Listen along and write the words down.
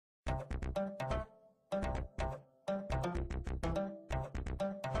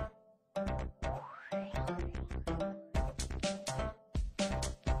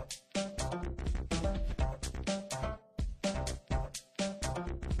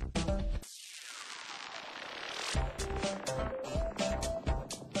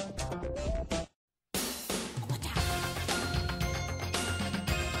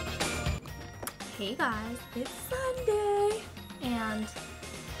Hey guys, it's Sunday, and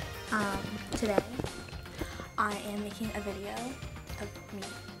today I am making a video of me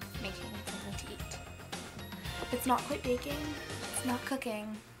making something to eat. It's not quite baking, it's not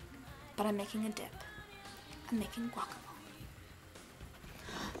cooking, but I'm making a dip. I'm making guacamole.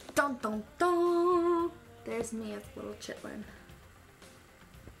 Dun dun dun! There's me as a little chitlin.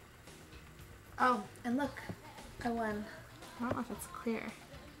 Oh, and look, I won. I don't know if it's clear.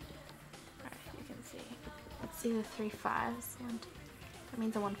 See the 3 5s. That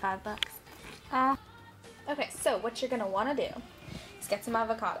means I won $5. Okay, so what you're gonna want to do is get some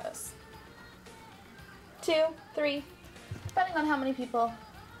avocados. 2, 3, depending on how many people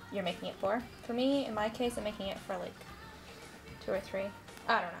you're making it for. For me, in my case, I'm making it for like 2 or 3.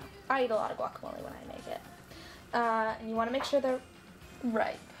 I don't know. I eat a lot of guacamole when I make it. And you want to make sure they're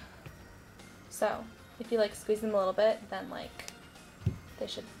ripe. So if you like squeeze them a little bit, then like they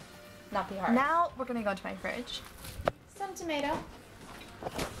should not be hard. Now we're gonna go into my fridge. Some tomato,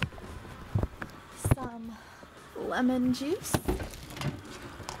 some lemon juice,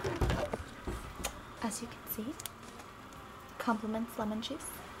 as you can see, compliments lemon juice,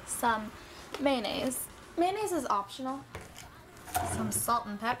 some mayonnaise. Mayonnaise is optional, some salt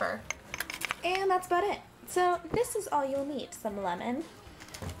and pepper, and that's about it. So this is all you'll need: some lemon,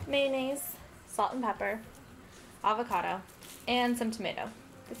 mayonnaise, salt and pepper, avocado, and some tomato.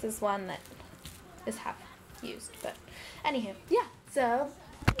 This is one that is half used, but anywho, yeah, so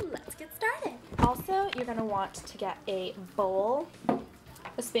let's get started. Also, you're going to want to get a bowl,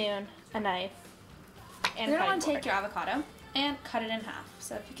 a spoon, a knife, and you're going to want to take your avocado and cut it in half.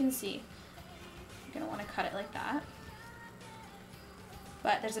 So if you can see, you're going to want to cut it like that,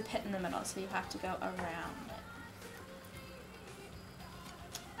 but there's a pit in the middle, so you have to go around it.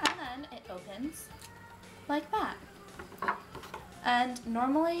 And then it opens like that. And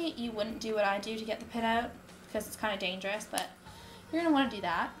normally you wouldn't do what I do to get the pit out because it's kind of dangerous, but you're going to want to do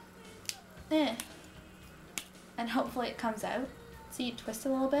that. And hopefully it comes out. So you twist a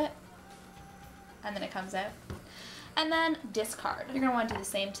little bit and then it comes out. And then discard. You're going to want to do the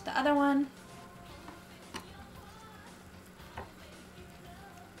same to the other one.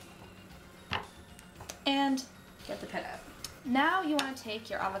 And get the pit out. Now you want to take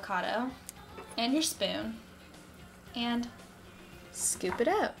your avocado and your spoon and scoop it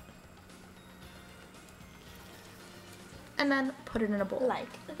out. And then put it in a bowl. Like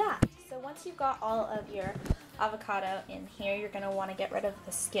that. So once you've got all of your avocado in here, you're going to want to get rid of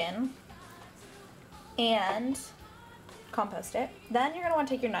the skin and compost it. Then you're going to want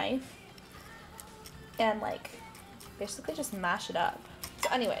to take your knife and like basically just mash it up. So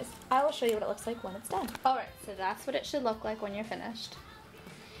anyways, I will show you what it looks like when it's done. Alright, so that's what it should look like when you're finished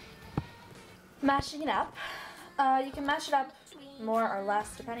mashing it up. You can mash it up more or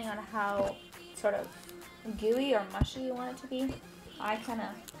less depending on how sort of gooey or mushy you want it to be. I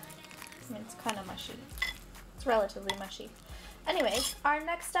mean it's kind of mushy. It's relatively mushy. Anyways, our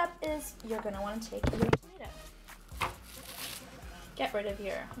next step is you're going to want to take your tomato. Get rid of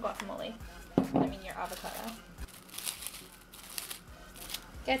your guacamole. I mean your avocado.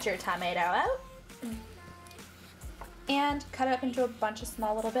 Get your tomato out. And cut it up into a bunch of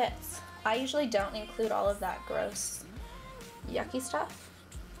small little bits. I usually don't include all of that gross yucky stuff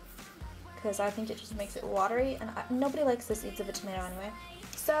because I think it just makes it watery, and nobody likes the seeds of a tomato anyway.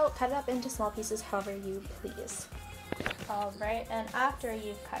 So cut it up into small pieces however you please. Alright, and after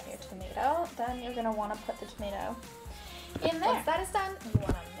you've cut your tomato, then you're going to want to put the tomato in there. Once that is done, you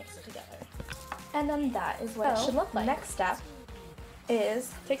want to mix it together. And then that is what it should look like. Next step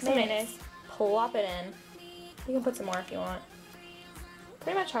is take some mayonnaise, plop it in. You can put some more if you want.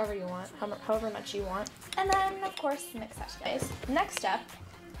 Pretty much however you want, however much you want. And then, of course, mix that together. Next step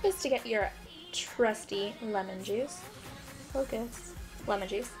is to get your trusty lemon juice. Focus. Lemon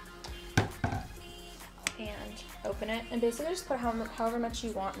juice. And open it. And basically just put however much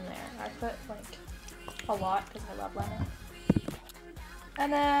you want in there. I put, like, a lot because I love lemon.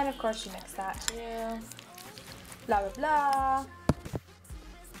 And then, of course, you mix that too. Blah, blah, blah.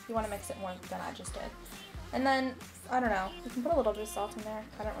 You want to mix it more than I just did. And then, I don't know, you can put a little bit of salt in there.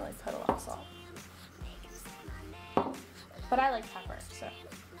 I don't really put a lot of salt. But I like pepper, so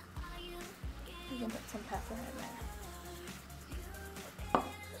you can put some pepper in there.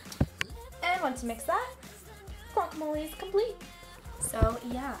 And once you mix that, guacamole is complete. So,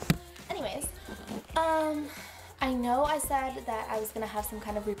 yeah. Anyways, I know I said that I was going to have some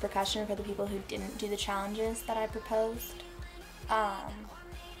kind of repercussion for the people who didn't do the challenges that I proposed.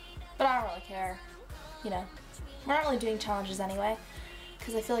 But I don't really care. You know, We're not really doing challenges anyway,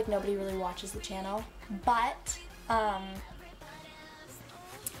 because I feel like nobody really watches the channel. But,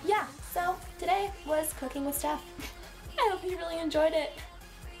 yeah, so today was cooking with Steph. I hope you really enjoyed it.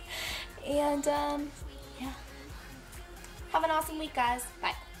 And, yeah. Have an awesome week, guys.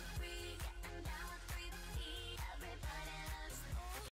 Bye.